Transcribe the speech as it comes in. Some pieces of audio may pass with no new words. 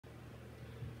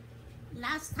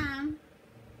Last time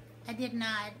I did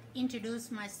not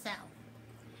introduce myself,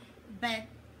 but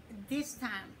this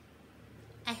time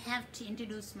I have to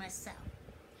introduce myself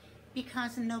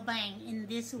because nobody in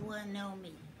this world know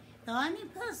me. The only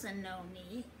person know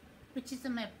me, which is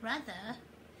my brother.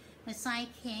 Messiah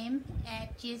came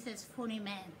at Jesus' fully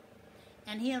man,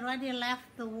 and he already left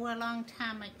the world a long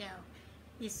time ago.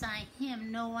 Beside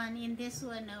him, no one in this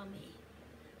world know me.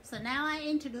 So now I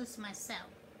introduce myself.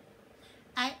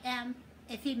 I am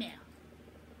a female,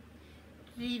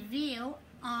 revealed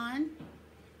on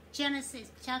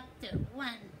Genesis chapter 1,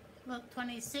 verse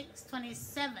 26,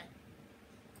 27.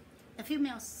 The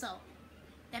female soul,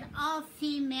 that all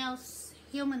female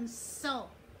human soul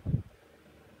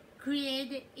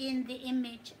created in the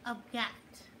image of God,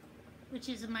 which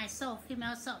is my soul,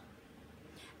 female soul.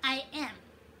 I am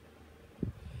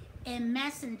a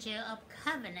messenger of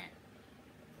covenant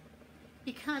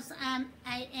because I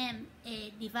am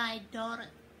a divine daughter.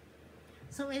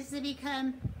 So it's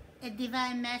become a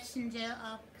divine messenger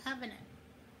of covenant.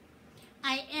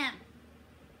 I am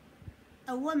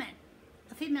a woman,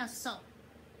 a female soul,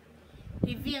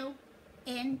 revealed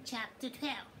in chapter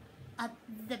 12 of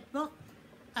the book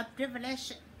of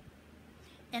Revelation.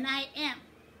 And I am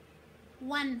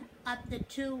one of the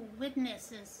two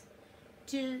witnesses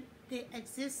to the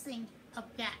existing of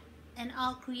God and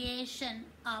all creation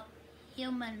of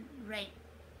human race.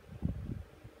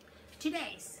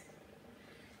 Today,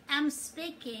 I'm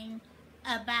speaking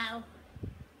about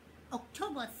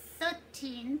October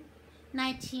 13,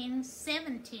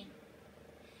 1917,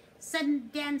 sun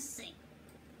dancing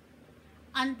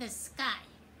on the sky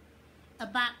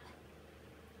above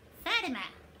Fatima,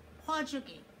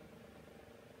 Portugal.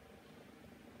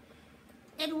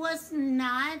 It was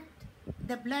not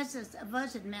the Blessed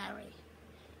Virgin Mary.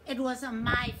 It was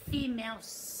my female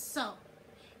soul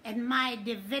and my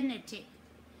divinity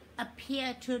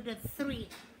appeared to the three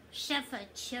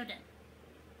shepherd children.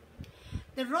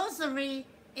 The rosary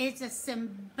is a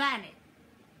symbolic.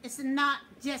 It's not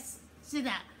just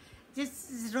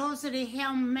just rosary,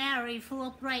 Hail Mary, full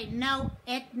of praise. No,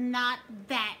 it's not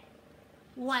that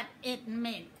what it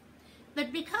means.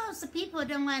 But because the people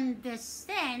don't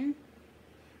understand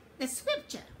the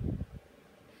scripture,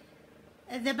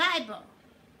 the Bible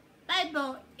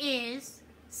is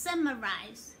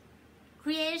summarized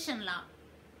creation law.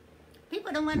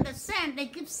 People don't understand. They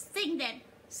keep think that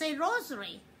say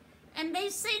rosary, and they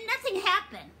say nothing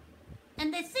happened,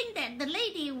 and they think that the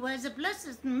lady was a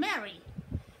Blessed Mary.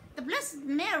 The Blessed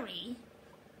Mary,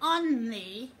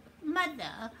 only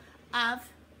mother of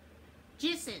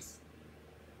Jesus,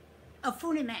 a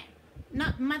fully man,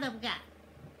 not mother of God.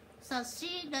 So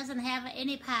she doesn't have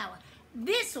any power.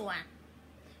 This one,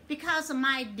 because of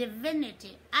my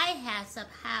divinity, I have some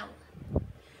power.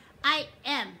 I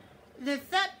am the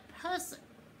third person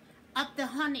of the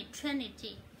Holy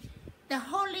Trinity. The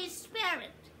Holy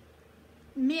Spirit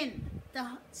means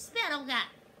the Spirit of God,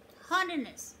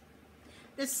 holiness.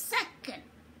 The second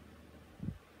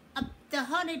of the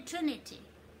Holy Trinity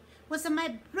was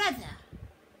my brother,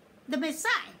 the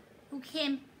Messiah, who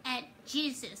came at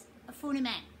Jesus, a fully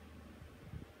man.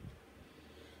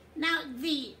 Now,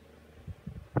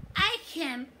 I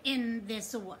came in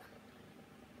this world.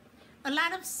 A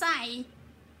lot of signs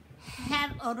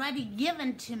have already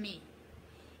given to me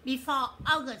before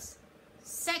August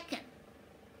 2nd,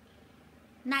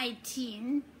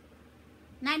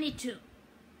 1992.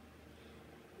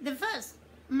 The first,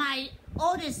 my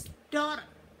oldest daughter,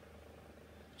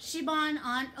 she born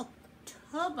on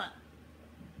October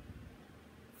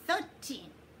 13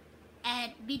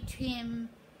 at between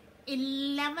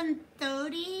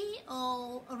 11:30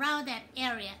 or around that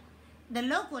area, the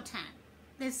local time,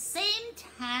 the same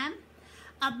time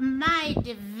of my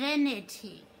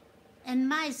divinity and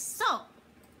my soul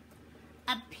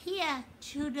appear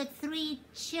to the three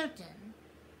children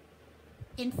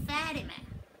in Fatima.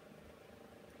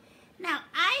 Now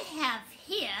I have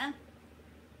here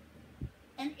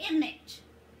an image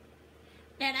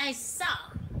that I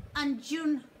saw on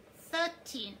June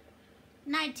 13,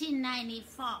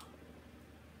 1994.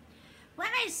 When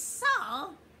I saw,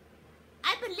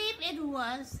 I believe it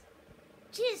was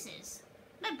Jesus,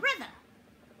 my brother.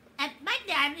 And my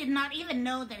dad did not even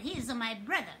know that he is my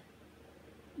brother.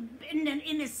 In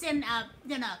the sense of,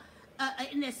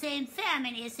 in the same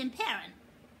family, same parent.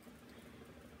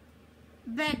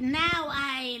 But now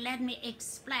let me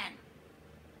explain.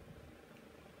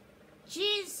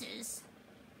 Jesus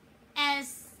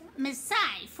as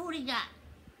Messiah, fully God,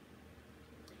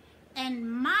 and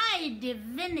my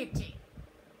divinity,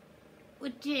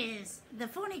 which is the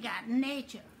fully God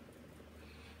nature,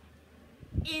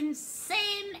 in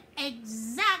same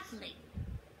exactly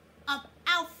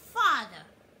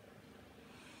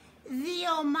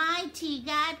Almighty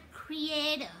God,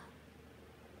 Creator,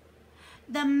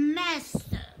 the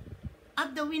Master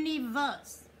of the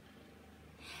universe,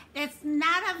 that's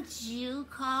not of Jew,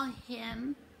 call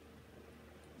him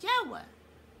Yahweh,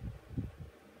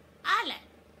 Allah.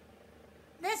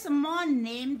 There's more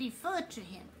name deferred to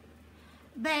him,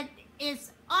 but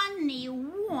it's only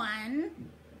one,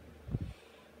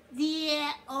 the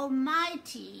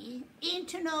Almighty,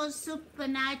 internal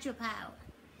supernatural power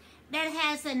that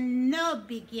has no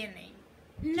beginning,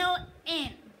 no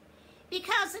end,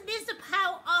 because this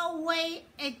power always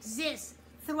exists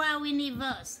throughout the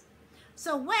universe.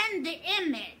 So when the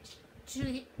image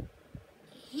to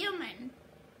human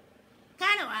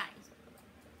kind of eyes,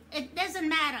 it doesn't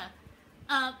matter,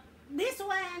 this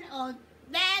one or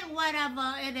that,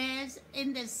 whatever it is,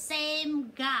 in the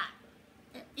same God,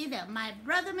 either my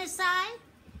brother Messiah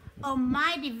or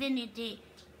my divinity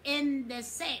in the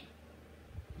same.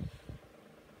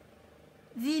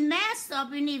 The Master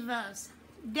of the universe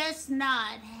does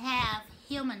not have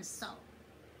human soul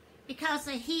because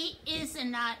he is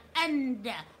not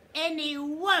under any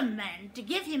woman to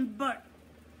give him birth.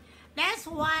 That's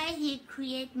why he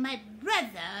created my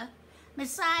brother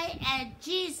Messiah as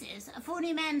Jesus, a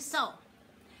fully man soul,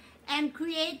 and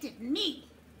created me,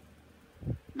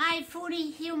 my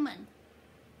fully human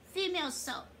female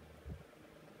soul.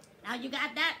 Now you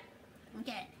got that?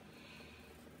 Okay.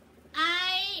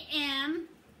 I am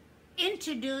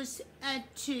introduced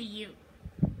to you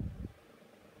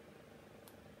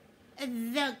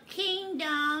the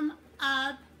kingdom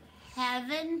of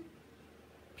heaven,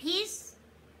 peace,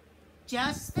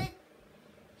 justice,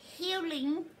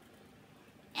 healing,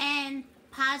 and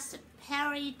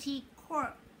Prosperity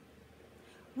Corp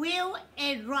will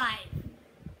arrive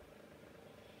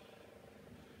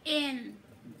in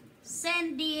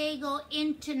San Diego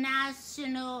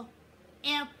International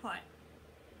Airport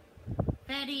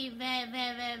very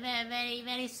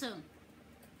soon.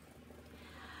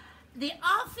 The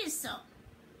officer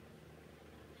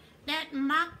that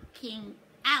marking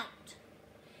out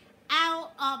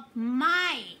of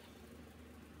my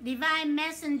divine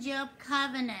messenger of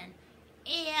covenant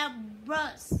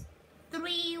Airbus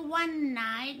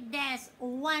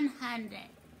 319-100.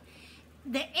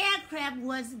 The aircraft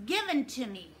was given to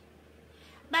me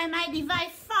by my divine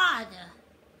father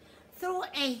through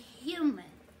a human,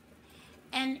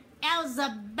 an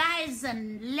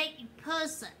Al-Bashir late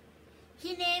person.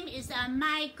 His name is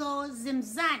Michael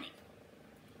Zimzani.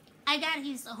 I got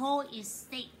his whole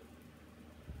estate.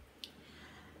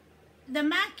 The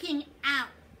marking out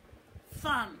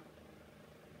from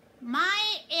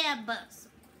my Airbus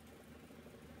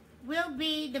will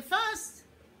be, the first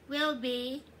will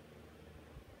be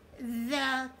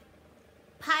the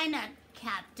pilot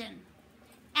captain,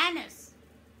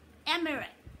 Amireh,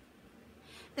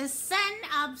 the son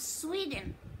of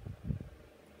Sweden,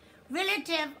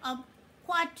 relative of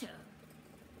Qatar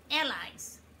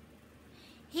Airlines.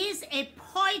 He's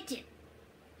appointed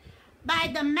by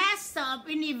the Master of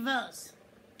the universe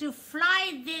to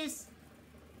fly this,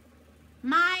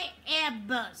 my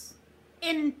Airbus,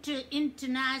 into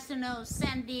International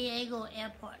San Diego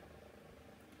Airport.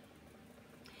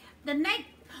 The next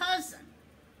person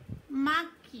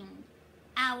marking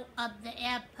out of the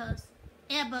Airbus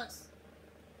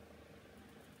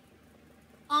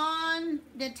on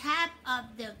the top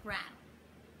of the ground,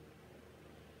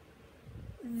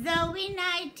 the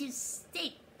United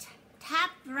States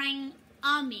top-ranked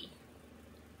Army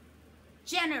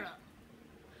General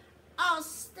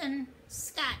Austin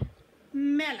Scott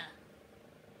Miller.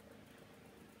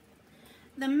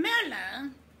 The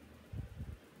Miller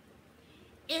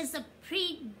is a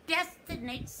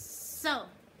predestined soul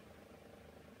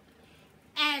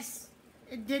as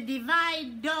the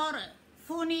divine daughter,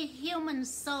 fully human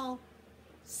soul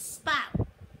spouse.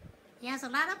 He has a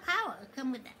lot of power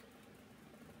come with that.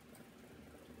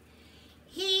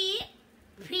 He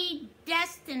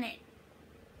predestined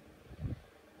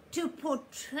to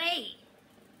portray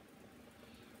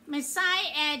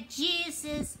Messiah as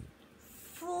Jesus,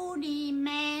 fully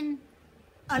man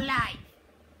alive.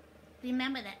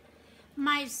 Remember that.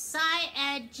 Messiah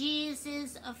as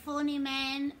Jesus, a fully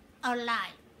man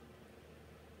alive.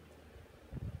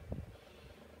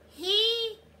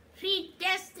 He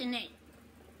predestined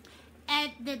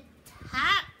at the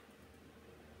top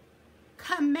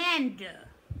commander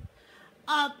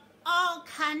of all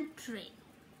country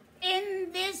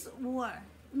in this world,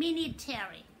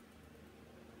 military.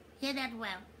 Hear that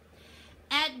well.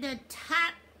 At the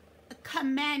top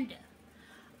commander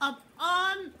of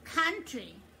all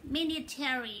country,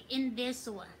 military in this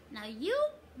world. Now you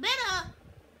better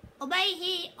obey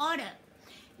his order,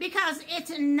 because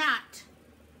it's not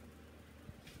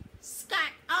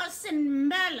Scott Austin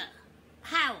Miller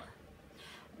power.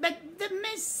 But the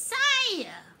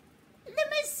Messiah,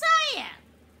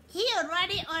 he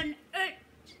already on earth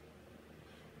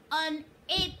on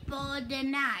April the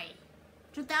 9th,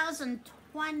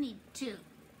 2022.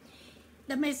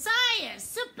 The Messiah,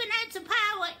 supernatural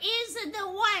power, is the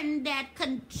one that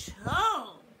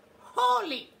control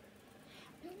holy,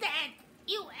 that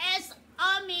U.S.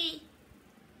 Army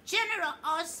General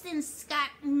Austin Scott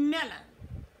Miller,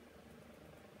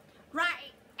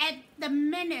 right at the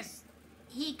minute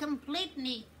he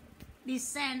completely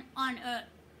descend on earth,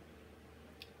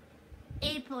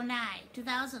 April 9,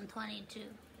 2022.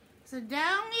 So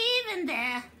don't even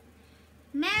dare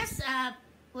mess up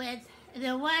with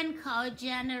the one called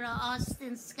General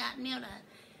Austin Scott Miller.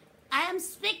 I am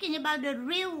speaking about the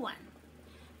real one,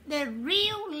 the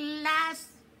real last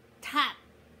top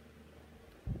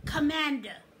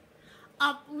commander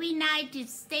of United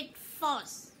States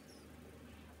Force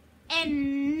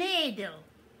and NATO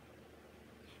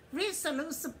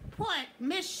resolute support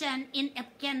mission in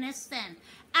Afghanistan.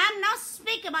 I'm not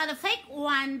speaking about the fake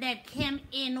one that came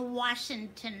in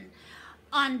Washington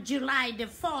on July the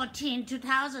 14th,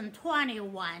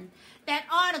 2021, that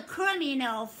all the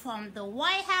criminals from the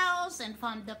White House and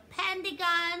from the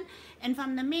Pentagon and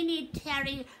from the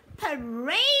military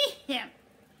parade him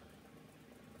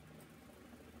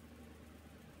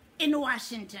in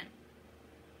Washington,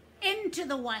 into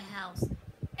the White House,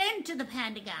 into the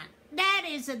Pentagon. That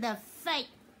is the fake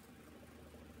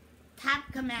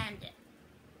top commander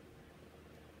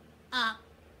of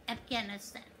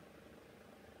Afghanistan.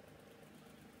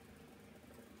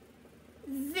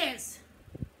 This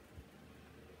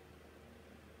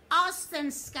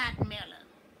Austin Scott Miller,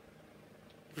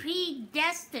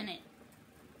 predestined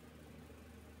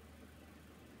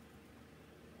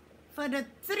for the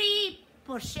three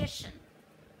position,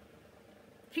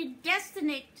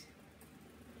 predestined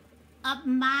of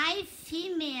my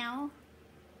female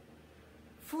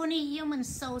fully human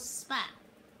soul spy,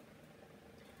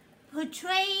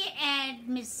 portrayed as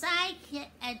Messiah,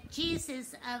 as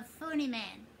Jesus of fully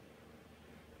man,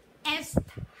 as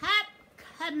top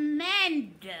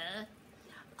commander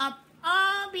of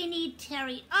all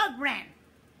military,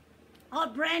 all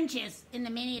branches in the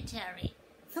military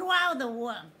throughout the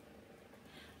world.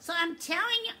 So I'm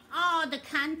telling you, all the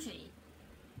country,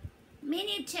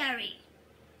 military,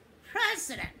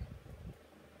 president,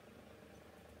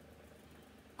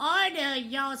 order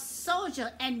your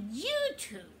soldier and you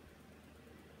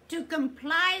to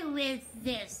comply with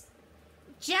this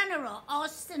General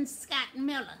Austin Scott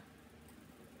Miller,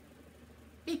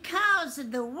 because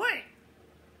the word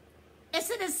is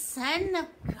the Son of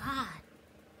God,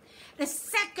 the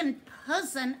second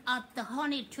person of the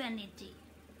Holy Trinity.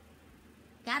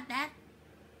 Got that?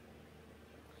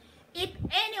 If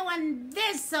anyone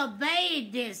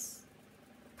disobeyed this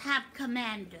top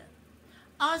commander,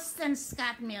 Austin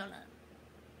Scott Miller,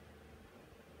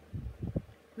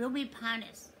 will be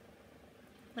punished.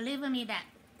 Believe me that.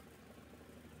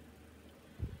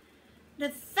 The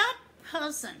third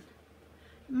person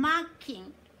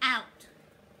marking out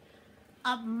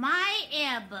of my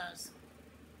Airbus,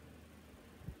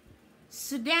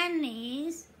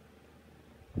 Sudanese,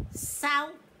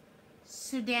 South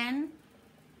Sudan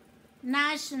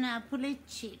National Police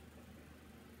Chief,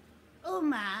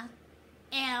 Umar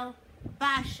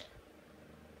Al-Bashir.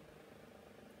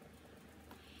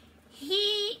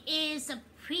 He is a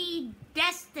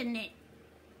predestined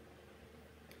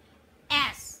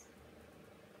as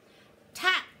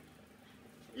top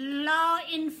law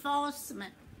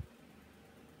enforcement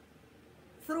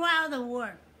throughout the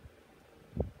world.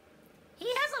 He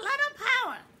has a lot of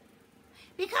power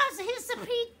because he's a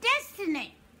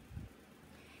predestined.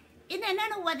 In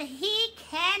other words, he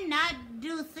cannot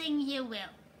do things he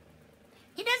will.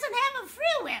 He doesn't have a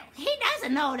free will. He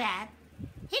doesn't know that.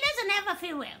 He doesn't have a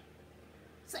free will.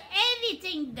 So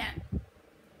everything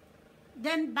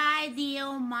done by the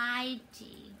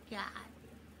Almighty God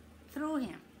through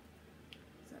him.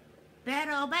 So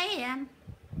better obey him.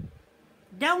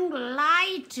 Don't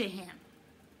lie to him.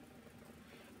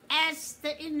 As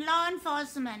in law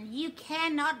enforcement, you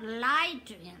cannot lie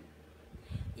to him.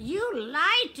 You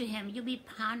lie to him, you'll be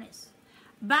punished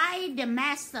by the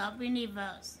Master of the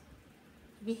Universe.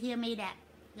 You hear me that?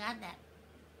 Got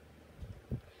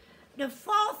that? The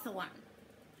fourth one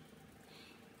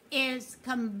is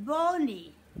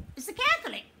Camboni. It's a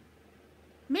Catholic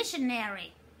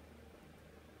missionary.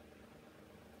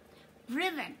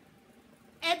 Driven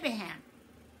Abraham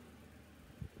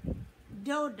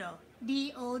Dodo,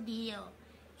 D-O-D-O.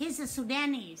 He's a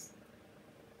Sudanese.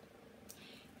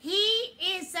 He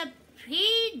is a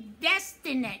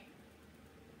predestined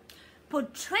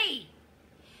portray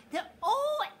the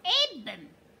old Abram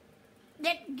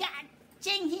that God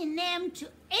changed his name to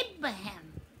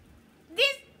Abraham.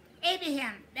 This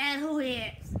Abraham, that's who he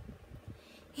is.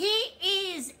 He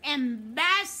is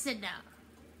ambassador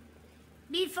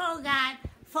before God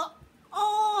for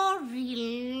all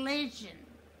religion.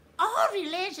 All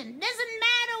religion. Doesn't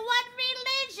matter what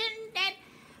religion that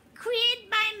created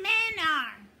by man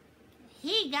are.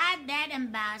 He got that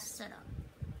ambassador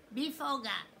before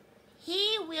God.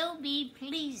 He will be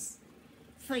pleased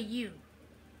for you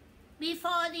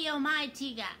before the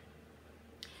Almighty God.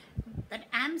 But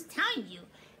I'm telling you,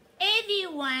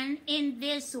 everyone in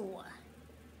this world,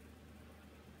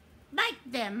 back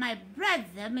then, my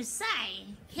brother Messiah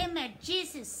came at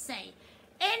Jesus say,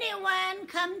 anyone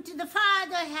come to the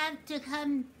Father have to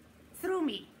come through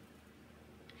me.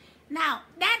 Now,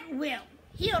 that will,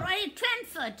 he already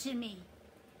transferred to me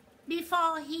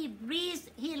before he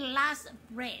breathed his last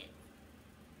breath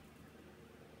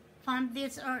from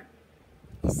this earth.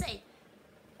 He said,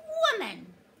 woman,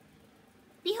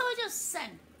 behold your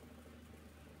son.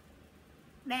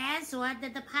 That's what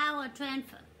the power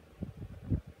transfer.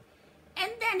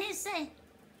 And then he said,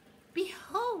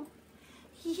 behold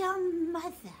your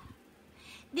mother.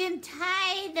 The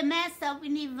entire master of the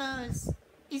universe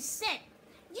is said,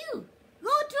 you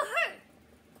go to her.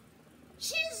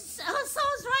 Her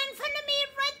soul's right in front of me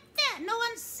right there. No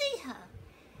one see her.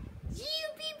 You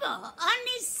people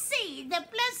only see the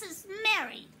Blessed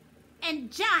Mary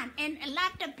and John and a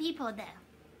lot of people there.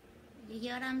 You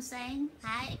hear what I'm saying?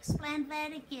 I explain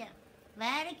very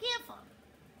careful.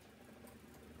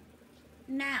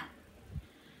 Now,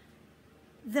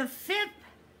 the fifth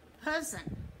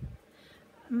person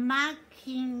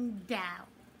marking down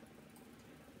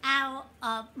out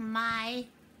of my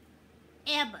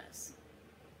Airbus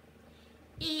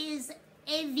is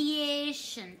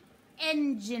aviation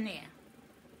engineer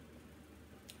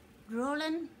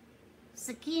Roland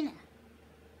Sakina,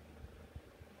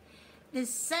 the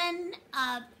son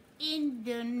of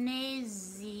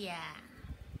Indonesia.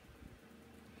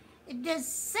 The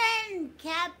son,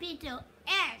 capital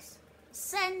S,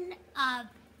 son of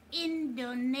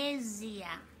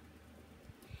Indonesia.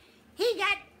 He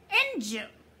got injured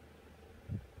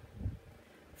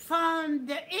from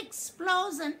the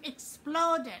explosion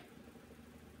exploded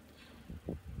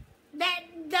that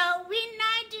the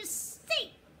United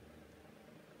States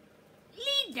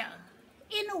leader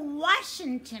in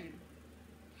Washington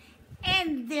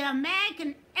and the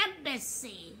American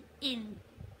embassy in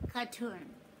Qatar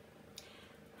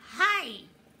hide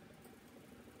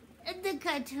the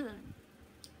Qatar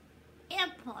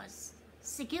airport's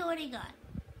security guard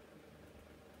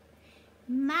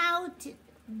mounted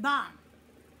bomb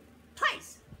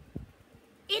twice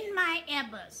in my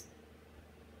Airbus.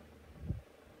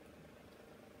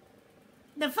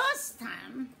 The first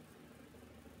time,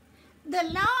 the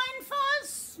law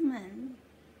enforcement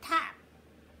tapped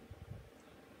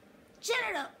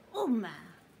General Umar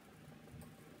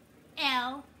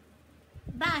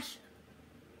Al-Bashir.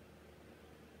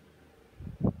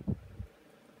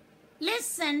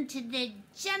 Listen to the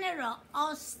General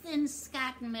Austin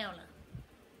Scott Miller.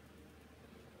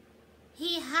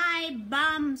 He hired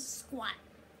bomb squad,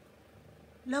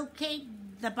 locate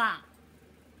the bomb,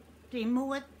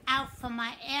 remove it out from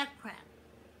my aircraft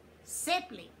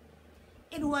safely.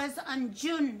 It was on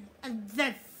June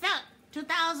the 3rd,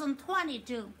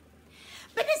 2022.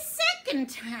 But the second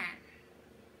time,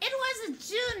 it was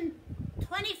June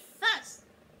 21st.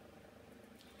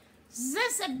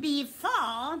 This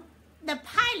before the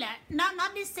pilot, not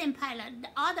the same pilot, the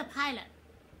other pilot,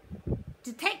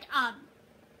 to take out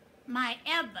my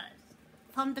Airbus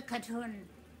from the Qatar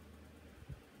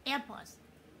airport.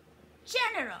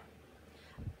 General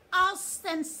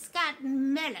Austin Scott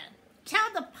Miller tell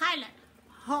the pilot,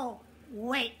 oh,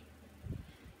 wait,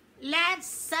 let's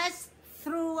search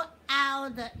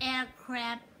throughout the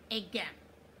aircraft again.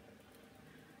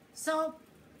 So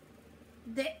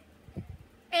the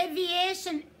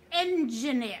aviation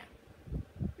engineer,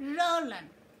 Roland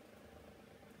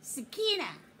Sakina,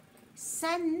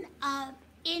 son of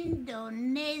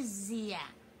Indonesia,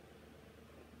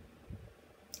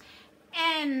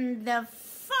 and the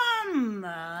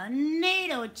former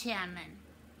NATO chairman,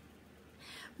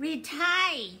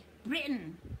 retired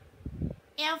Britain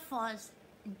Air Force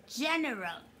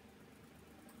General,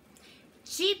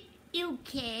 Chief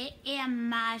UK Air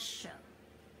Marshal,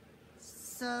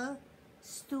 Sir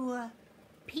Stuart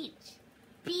Peach,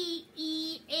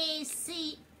 P-E-A-C-H.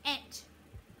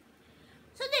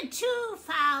 So the two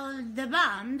found the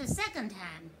bomb the second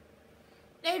time.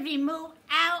 They removed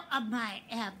out of my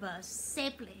Airbus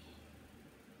safely.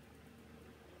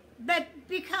 But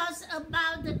because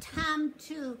about the time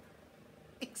to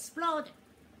explode,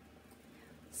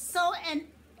 so an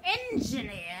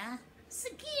engineer,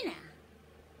 Sakina,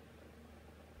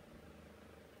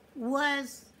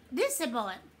 was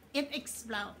disabled. It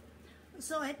exploded.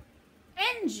 So it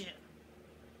injured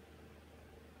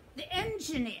the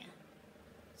engineer,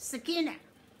 Sakina.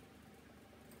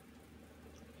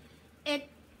 It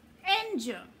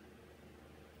injured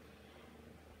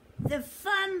the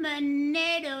former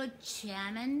NATO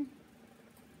chairman,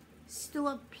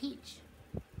 Stuart Peach.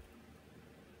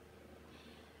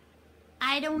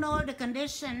 I don't know the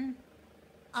condition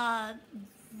of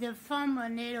the former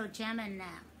NATO chairman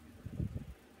now,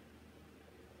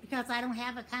 because I don't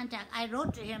have a contact. I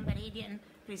wrote to him, but he didn't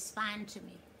respond to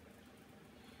me.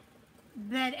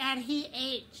 But at his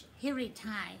age, he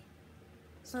retired.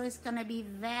 So it's going to be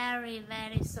very,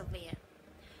 very severe.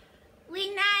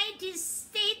 United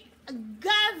States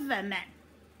government,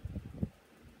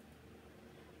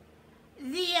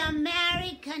 the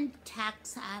American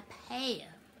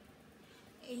taxpayer,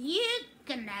 you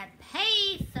gonna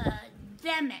pay for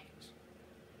damage.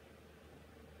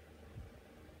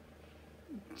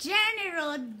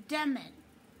 General damage,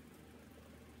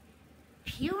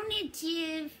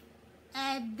 punitive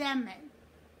damage,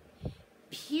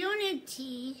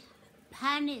 punitive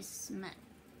punishment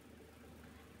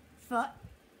for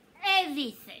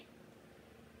everything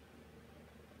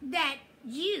that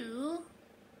you,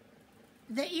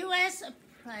 the U.S.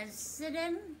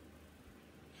 President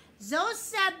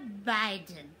Joseph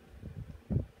Biden,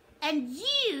 and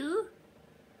you,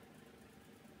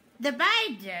 the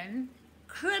Biden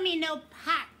criminal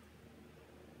pact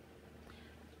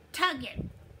target,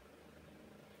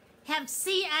 have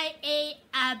CIA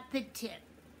operative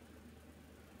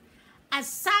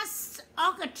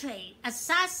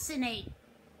assassinate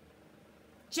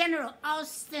General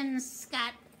Austin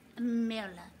Scott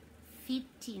Miller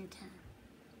 15 times.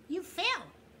 You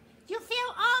failed. You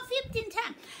failed all 15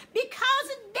 times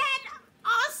because that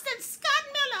Austin Scott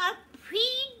Miller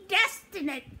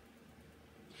predestined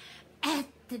at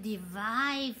the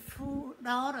divine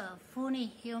daughter, fully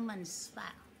human spouse.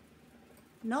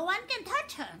 No one can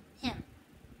touch him.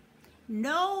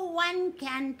 No one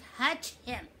can touch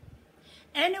him.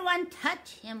 Anyone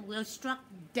touch him will struck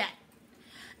death.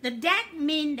 The death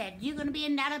means that you're going to be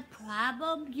another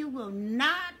problem. You will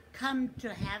not come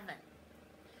to heaven.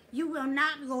 You will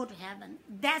not go to heaven.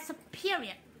 That's a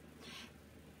period.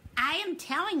 I am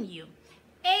telling you,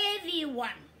 everyone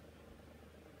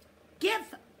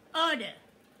give order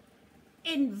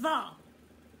involved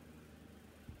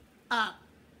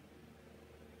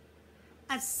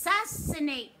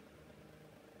assassinate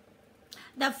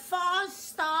the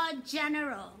 4-star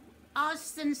general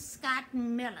Austin Scott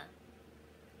Miller.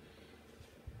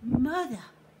 Mother,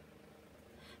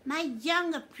 my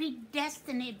younger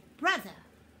predestined brother,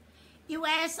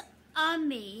 U.S.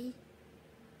 Army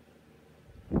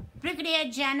Brigadier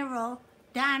General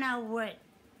Donald Wood,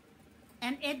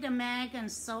 an American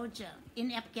soldier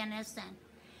in Afghanistan.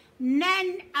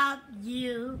 None of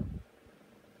you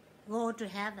go to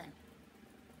heaven.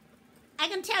 I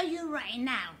can tell you right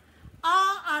now,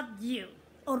 all of you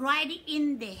already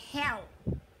in the hell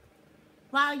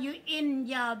while you're in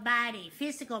your body,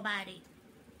 physical body.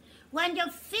 When your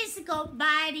physical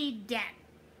body dead,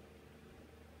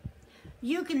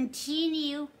 you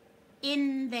continue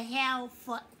in the hell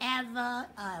forever,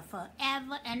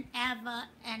 forever and ever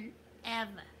and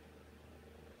ever.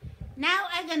 Now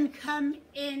I can come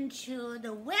into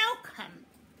the welcome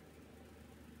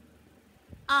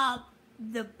of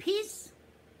the peace,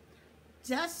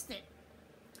 justice,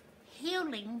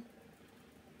 healing,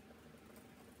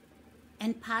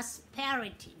 and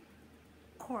Prosperity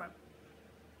Corp.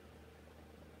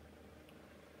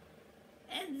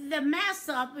 The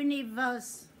Master of the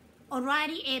Universe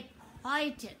already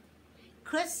appointed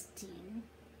Christine,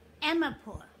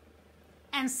 Emapur,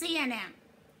 and CNN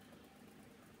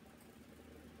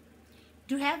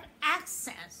to have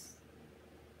access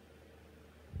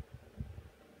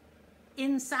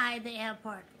inside the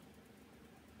airport.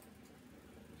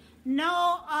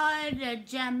 No other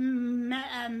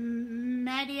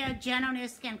media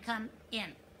journalists can come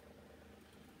in.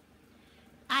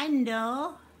 I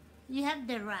know you have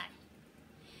the right,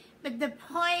 but the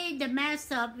point the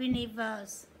Master of the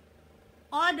Universe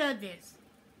ordered this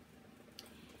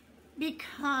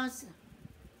because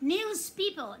news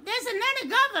people, there's another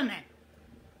government.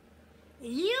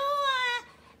 You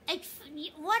are,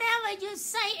 whatever you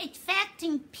say,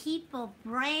 affecting people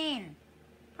brain.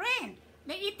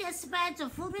 They eat their spice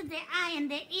of food with their eye and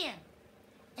their ear,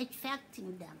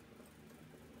 affecting them.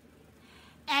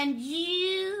 And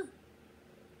you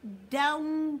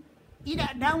don't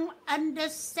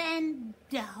understand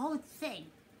the whole thing,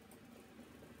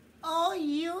 or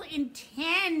you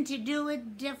intend to do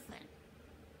it different,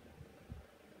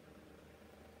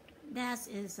 that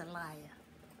is a liar.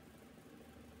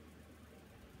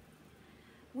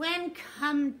 When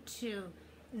come to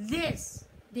this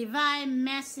divine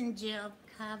messenger of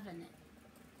covenant,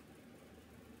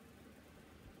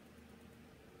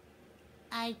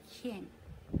 I came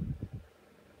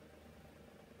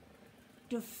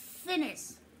to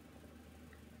finish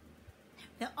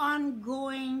the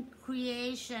ongoing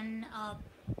creation of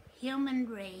human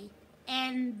race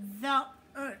and the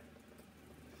earth.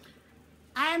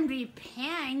 I am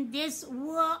repairing this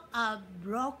world of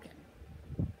broken.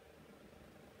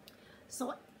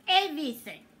 So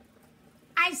everything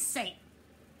I say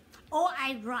or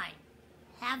I write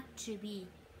have to be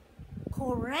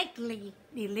correctly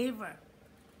delivered.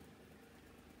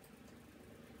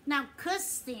 Now,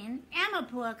 Christine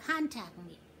Amireh contacted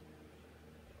me.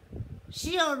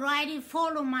 She already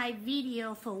followed my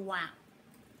video for a while.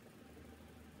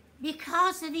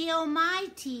 Because of the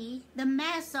Almighty, the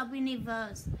Master of the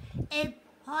Universe,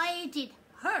 appointed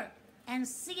her and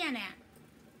CNN.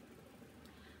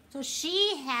 So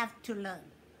she have to learn.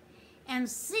 And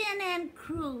CNN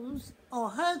crews, or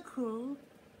her crew,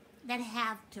 that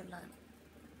have to learn.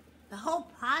 The whole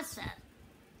process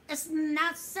is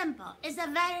not simple. It's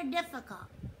a very difficult.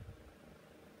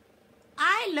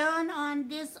 I learned on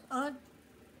this earth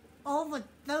over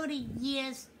 30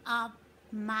 years of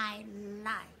my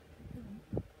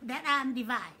life that I'm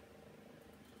divine.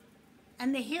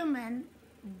 And the human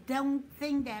don't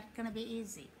think that's going to be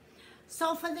easy.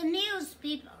 So for the news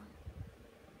people,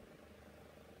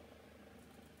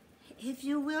 if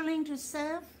you're willing to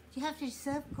serve, you have to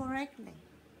serve correctly.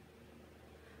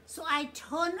 So I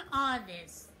turn all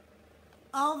this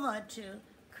over to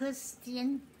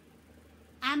Christine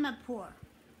Amireh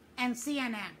and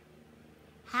CNN.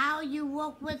 How you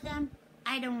work with them,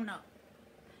 I don't know.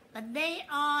 But they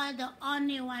are the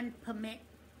only one permit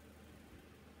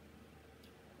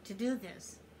to do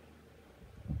this.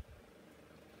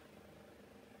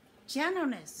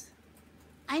 Gentleness,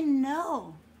 I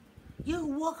know. You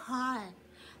work hard.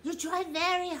 You try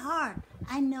very hard.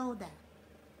 I know that.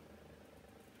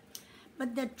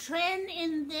 But the trend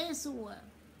in this world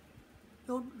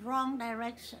go wrong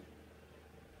direction.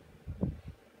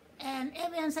 And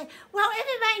everyone say, well,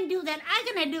 everybody do that.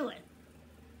 I'm going to do it.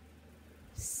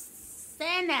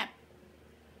 Stand up.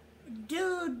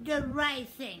 Do the right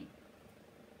thing.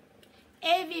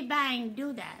 Everybody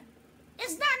do that.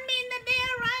 It's not mean that they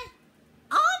are right.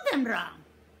 All of them wrong.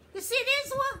 You see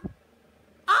this one?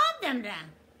 All of them wrong.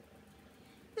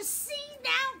 You see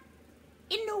now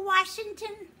in the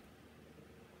Washington,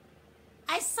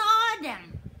 I saw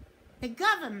them, the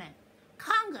government,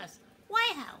 Congress,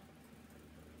 White House,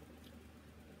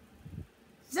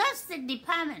 Justice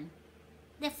Department,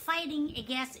 they're fighting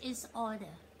against its order.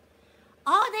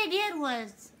 All they did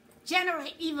was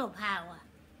generate evil power.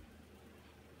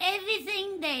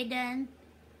 Everything they done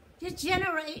just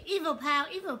generate evil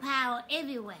power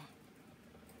everywhere.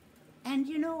 And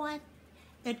you know what?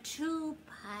 The two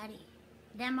party,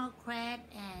 Democrat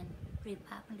and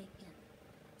Republican,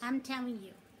 I'm telling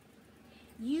you,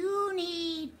 you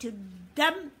need to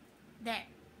dump that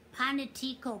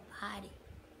political party.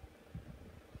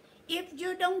 If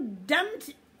you don't dump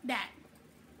that,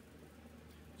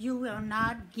 you will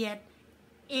not get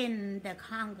in the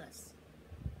Congress.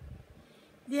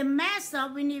 The Master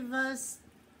of the Universe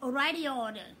already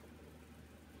ordered.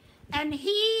 And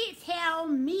he tell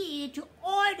me to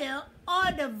order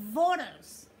all the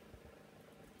voters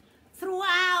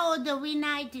throughout the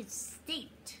United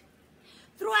States,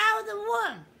 throughout the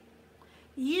world.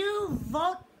 You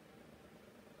vote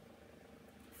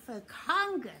for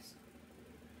Congress.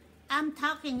 I'm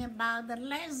talking about the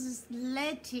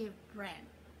legislative branch.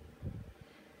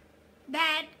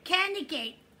 That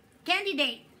candidate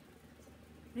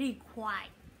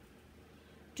required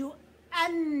to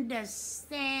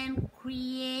understand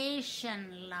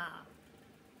creation law.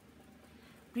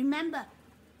 Remember,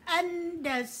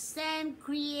 understand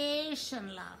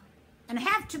creation law and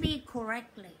have to be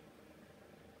correctly.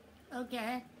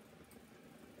 Okay?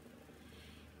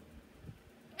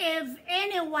 If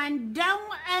anyone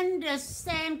don't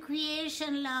understand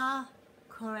creation law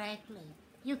correctly,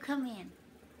 you come in.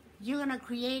 You're going to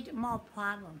create more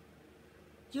problems.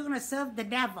 You're going to serve the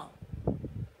devil.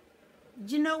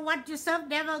 You know what your serve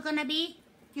devil going to be?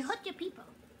 You hurt your people.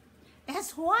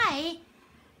 That's why,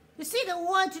 you see, the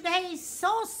world today is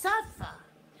so suffer.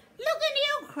 Look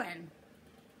in Ukraine.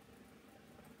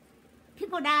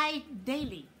 People die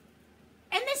daily.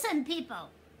 And listen, people,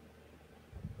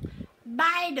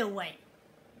 By the way,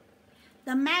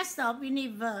 the Master of the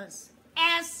Universe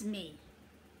asked me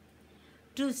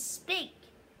to speak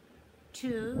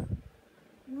to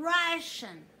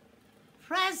Russian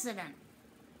president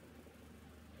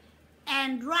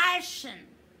and Russian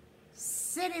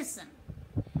citizen,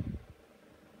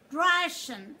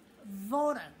 Russian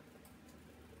voter.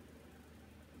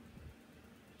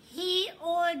 He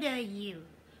ordered you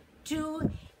to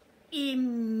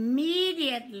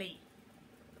immediately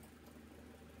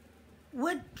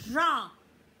withdraw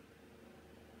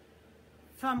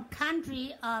from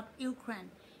country of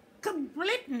Ukraine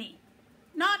completely,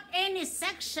 not any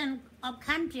section of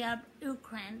country of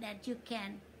Ukraine that you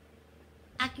can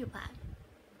occupy.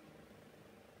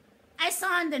 I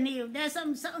saw on the news, there's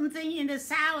something in the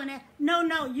south, and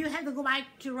no, you have to go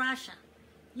back to Russia.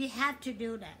 You have to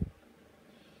do that.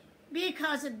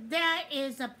 Because there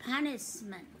is a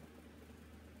punishment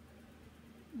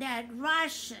that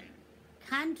Russian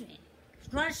country,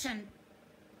 Russian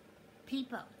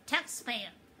people,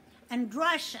 taxpayer, and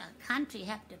Russia country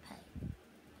have to pay.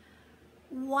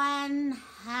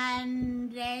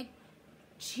 100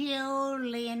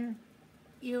 trillion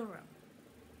euro.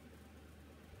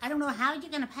 I don't know how you're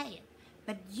going to pay it,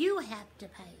 but you have to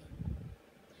pay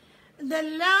it. The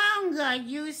longer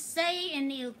you stay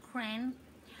in Ukraine,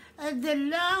 the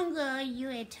longer you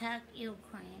attack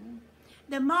Ukraine,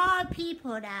 the more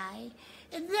people die,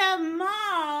 the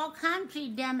more country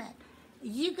damage.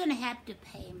 You're going to have to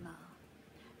pay more.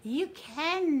 You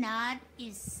cannot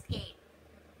escape.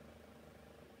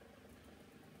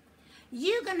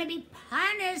 You're going to be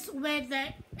punished with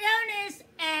the illness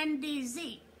and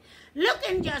disease. Look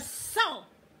in your soul.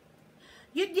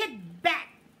 You did bad.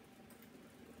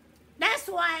 That's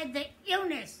why the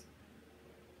illness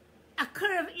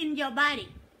occurs in your body.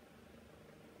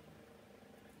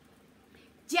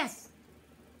 Just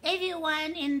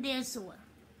everyone in this world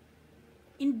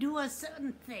endure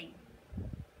certain thing.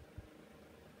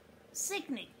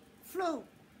 Sickness, flu,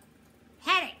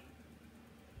 headache,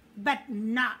 but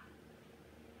not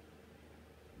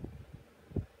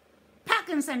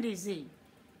Parkinson's disease,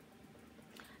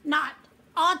 not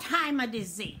Alzheimer's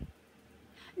disease,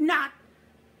 not,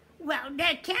 well,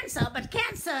 there's cancer, but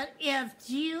cancer, if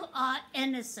you are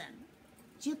innocent,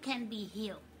 you can be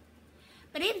healed.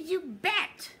 But if you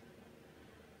bet,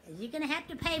 you're going to have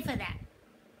to pay for that.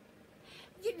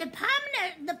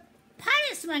 The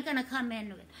punishment going to come in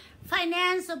with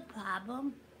financial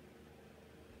problem,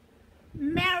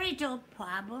 marital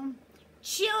problem,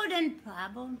 children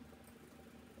problem.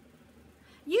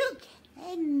 You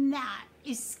cannot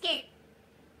escape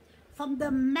from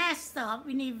the Master of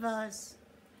the Universe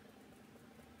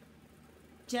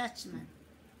judgment.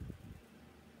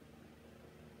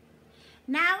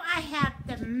 Now I have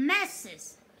the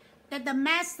message that the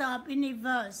Master of the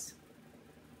Universe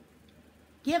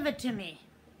give it to me.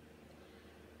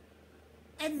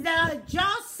 And the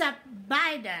Joseph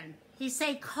Biden, he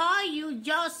say, call you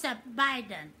Joseph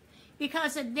Biden,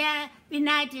 because the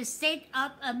United States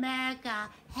of America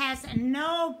has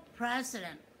no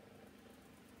president.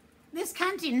 This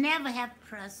country never have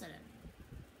president.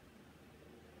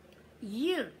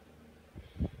 You,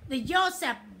 the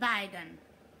Joseph Biden,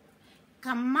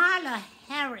 Kamala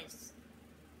Harris,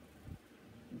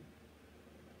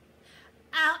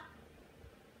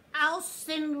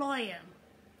 Austin lawyer,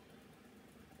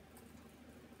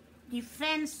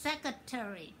 Defense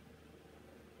Secretary,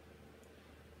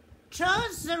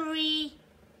 Treasury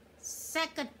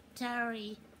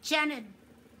Secretary Janet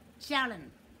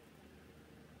Yellen,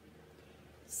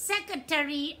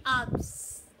 Secretary of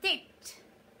State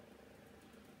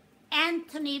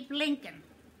Anthony Blinken,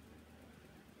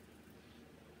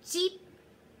 Chief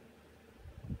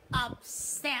of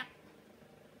Staff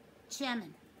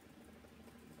Chairman.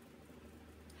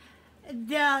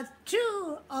 The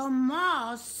two or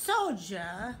more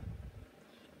soldiers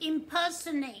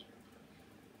impersonate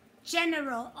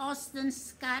General Austin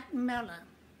Scott Miller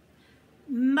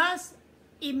must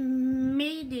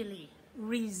immediately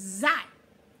resign.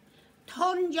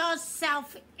 Turn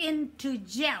yourself into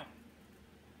jail.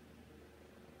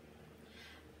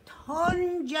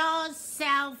 Turn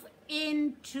yourself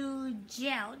into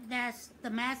jail. That's the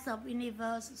Master of the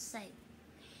Universe say.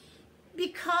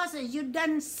 Because you've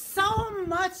done so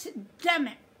much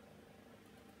damage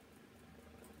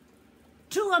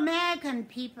to American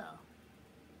people,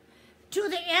 to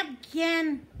the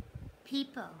Afghan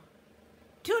people,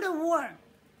 to the world,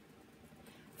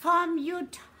 from your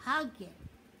target.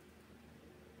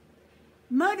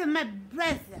 Murder my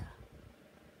brother,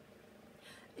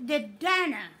 the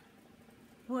Dana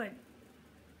Wood,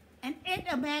 an 8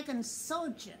 American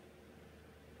soldier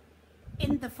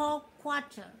in the fourth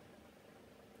quarter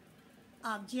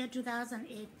of year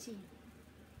 2018.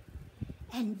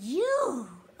 And you,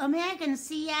 American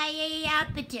CIA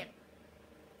operative,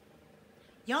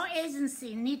 your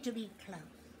agency need to be closed,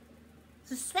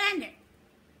 suspended,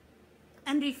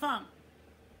 and reformed.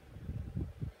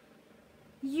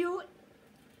 You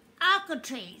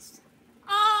orchestrate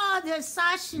all the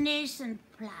assassination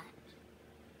plot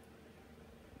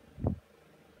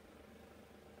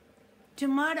to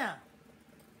murder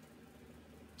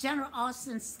General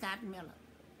Austin Scott Miller.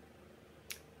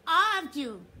 All of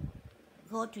you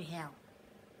go to hell.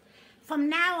 From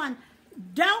now on,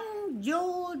 don't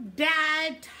you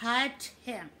dare touch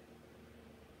him.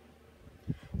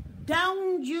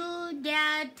 Don't you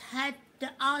dare touch the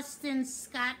Austin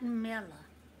Scott Miller.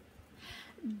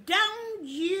 Don't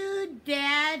you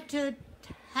dare to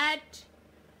touch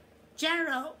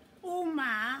General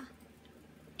Umar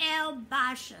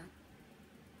Al-Bashir.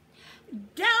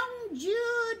 Don't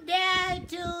you dare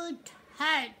to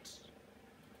touch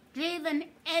Driven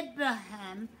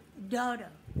Abraham daughter.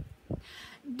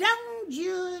 Don't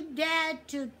you dare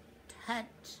to touch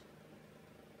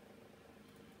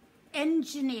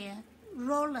Engineer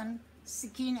Roland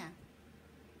Sakina.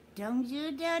 Don't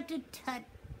you dare to touch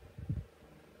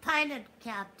Pilot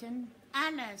Captain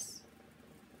Anas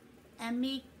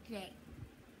Amireh.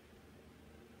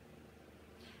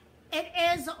 It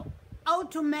is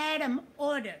ultimatum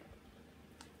order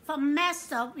from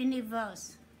Master of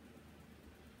Universe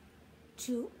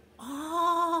to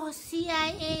all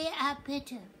CIA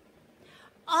operatives,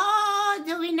 all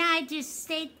the United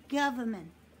States government,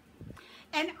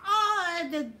 and all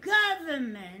the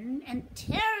government and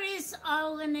terrorist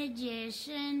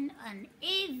organization and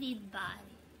everybody.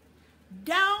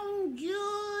 Don't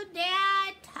you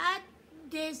dare touch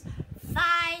this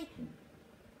 5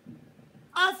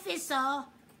 officer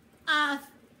of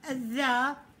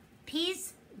the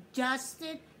Peace,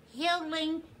 Justice,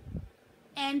 Healing,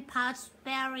 and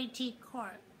Prosperity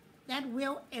Corp that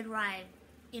will arrive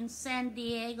in San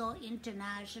Diego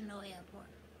International Airport.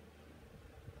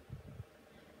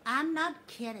 I'm not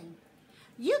kidding.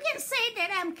 You can say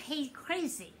that I'm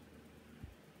crazy.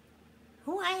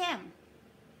 Who I am.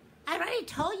 I already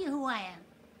told you who I am.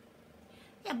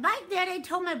 Yeah, back there they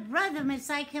told my brother,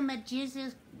 Messiah came at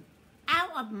Jesus out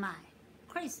of my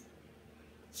crazy.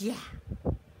 Yeah.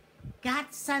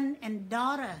 God's son and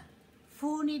daughter,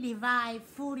 fully divine,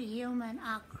 fully human,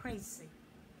 are crazy.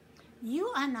 You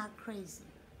are not crazy.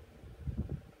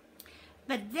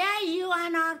 But there you are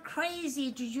not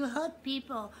crazy. Did you hurt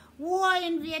people? War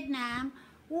in Vietnam,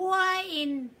 war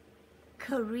in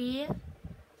Korea,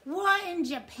 war in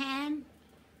Japan,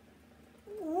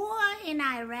 war in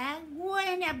Iraq, war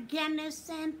in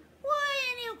Afghanistan, war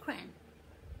in Ukraine.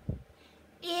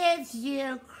 If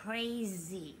you're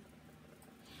crazy,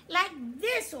 like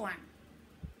this one,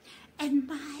 and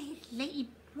my late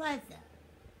brother,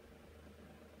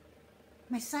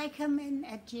 Messiah come in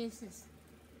at Jesus.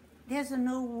 There's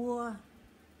no war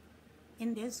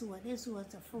in this war. This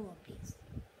war's a full of peace.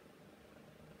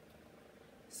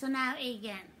 So now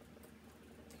again,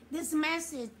 this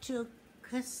message to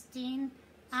Christine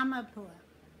Amireh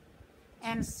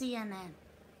and CNN.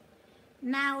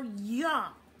 Now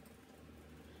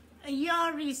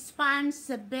your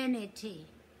responsibility,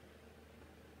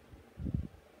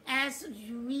 as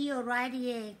we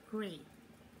already agree.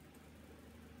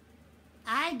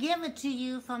 I give it to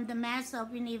you from the Master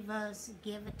of Universe,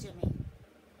 give it to me.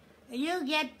 You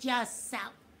get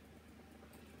yourself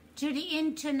to the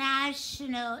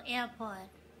International Airport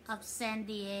of San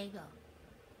Diego.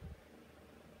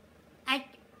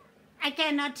 I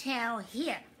cannot tell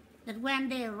here that when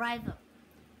they arrive,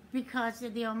 because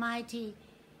the Almighty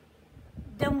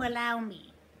don't allow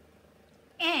me.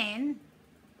 And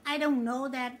I don't know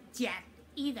that yet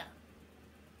either.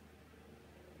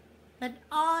 But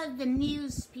all the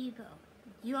news people,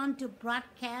 you want to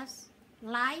broadcast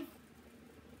live,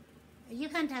 you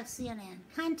contact CNN,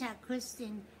 contact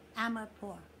Christine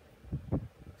Amireh.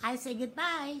 I say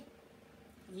goodbye.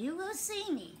 You will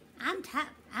see me. I'm tough.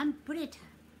 I'm pretty tough.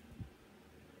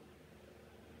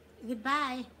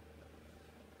 Goodbye.